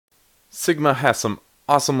Sigma has some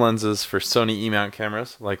awesome lenses for Sony E-mount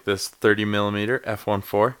cameras, like this 30mm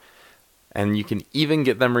f1.4, and you can even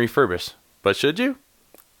get them refurbished. But should you?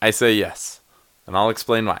 I say yes, and I'll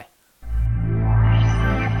explain why.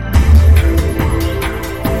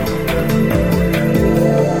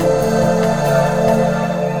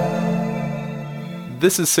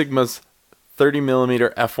 This is Sigma's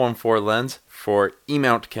 30mm f1.4 lens for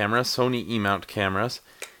E-mount cameras, Sony E-mount cameras,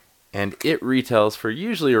 and it retails for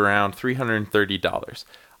usually around $330.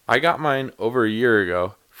 I got mine over a year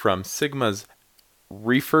ago from Sigma's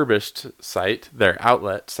refurbished site, their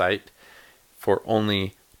outlet site, for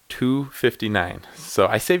only $259. So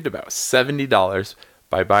I saved about $70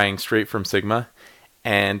 by buying straight from Sigma,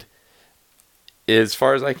 and as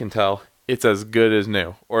far as I can tell, it's as good as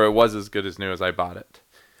new, or it was as good as new as I bought it.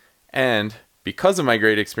 And because of my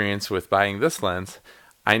great experience with buying this lens,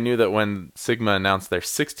 I knew that when Sigma announced their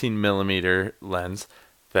 16mm lens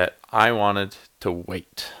that I wanted to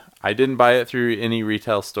wait. I didn't buy it through any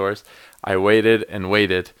retail stores. I waited and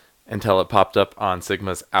waited until it popped up on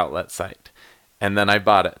Sigma's outlet site, and then I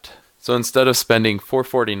bought it. So instead of spending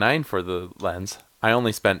 $449 for the lens, I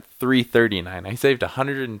only spent $339. I saved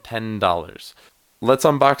 $110. Let's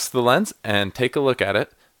unbox the lens and take a look at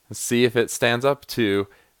it and see if it stands up to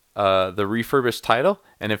the refurbished title,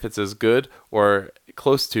 and if it's as good or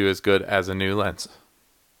close to as good as a new lens.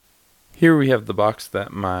 Here we have the box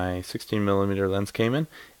that my 16mm lens came in,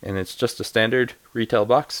 and it's just a standard retail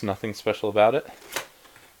box, nothing special about it.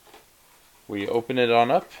 We open it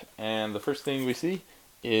on up, and the first thing we see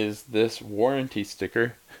is this warranty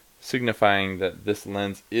sticker signifying that this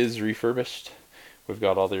lens is refurbished. We've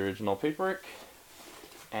got all the original paperwork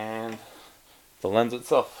and the lens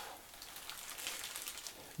itself.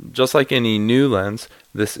 Just like any new lens,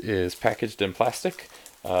 this is packaged in plastic.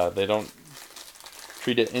 They don't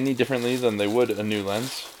treat it any differently than they would a new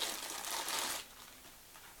lens.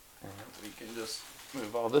 And we can just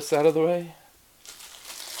move all this out of the way.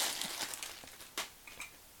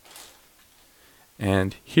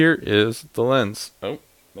 And here is the lens. Oh,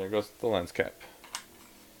 there goes the lens cap.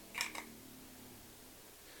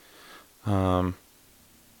 On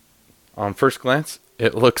first glance,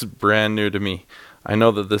 it looks brand new to me. I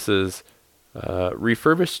know that this is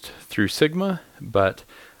refurbished through Sigma, but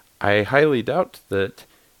I highly doubt that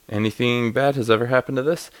anything bad has ever happened to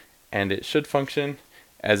this, and it should function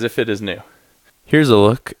as if it is new. Here's a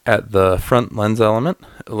look at the front lens element.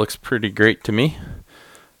 It looks pretty great to me.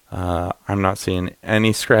 I'm not seeing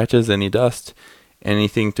any scratches, any dust,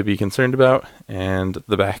 anything to be concerned about, and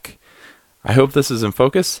the back. I hope this is in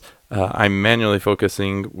focus. I'm manually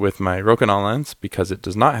focusing with my Rokinon lens because it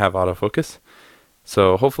does not have autofocus.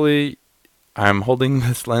 So hopefully I'm holding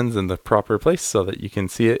this lens in the proper place so that you can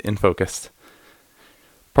see it in focus.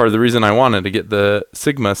 Part of the reason I wanted to get the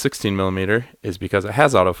Sigma 16mm is because it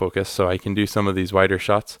has autofocus, so I can do some of these wider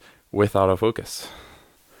shots with autofocus.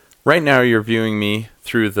 Right now you're viewing me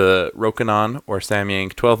through the Rokinon or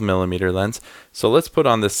Samyang 12mm lens, so let's put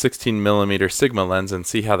on this 16mm Sigma lens and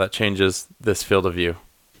see how that changes this field of view.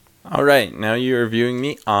 Alright, now you're viewing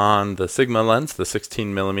me on the Sigma lens, the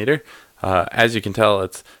 16mm. As you can tell,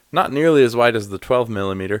 it's not nearly as wide as the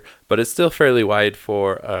 12mm, but it's still fairly wide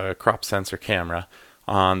for a crop sensor camera.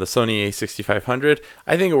 On the Sony a6500,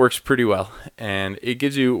 I think it works pretty well, and it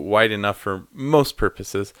gives you wide enough for most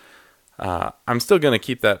purposes. I'm still going to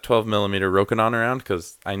keep that 12mm Rokinon around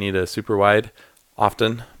because I need a super wide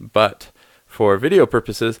often, but for video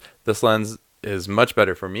purposes, this lens is much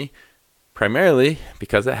better for me, primarily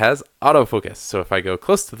because it has autofocus. So if I go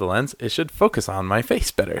close to the lens, it should focus on my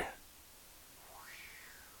face better.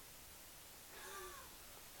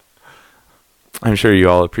 I'm sure you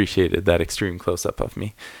all appreciated that extreme close-up of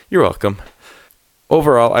me. You're welcome.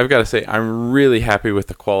 Overall, I've got to say I'm really happy with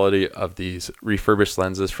the quality of these refurbished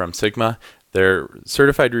lenses from Sigma. They're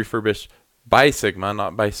certified refurbished by Sigma,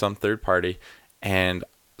 not by some third party. And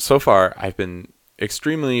so far, I've been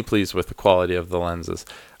extremely pleased with the quality of the lenses.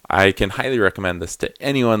 I can highly recommend this to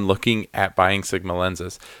anyone looking at buying Sigma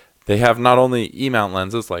lenses. They have not only E-mount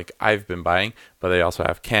lenses like I've been buying, but they also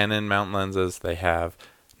have Canon mount lenses. They have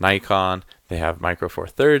Nikon, they have Micro Four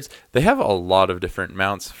Thirds. They have a lot of different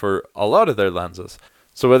mounts for a lot of their lenses.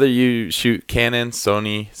 So whether you shoot Canon,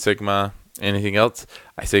 Sony, Sigma, anything else,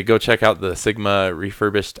 I say go check out the Sigma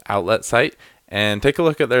refurbished outlet site and take a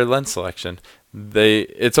look at their lens selection.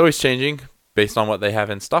 It's always changing based on what they have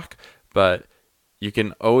in stock, but you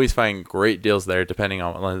can always find great deals there depending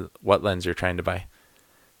on what lens you're trying to buy.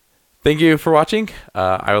 Thank you for watching.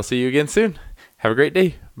 I will see you again soon. Have a great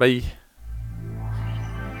day. Bye.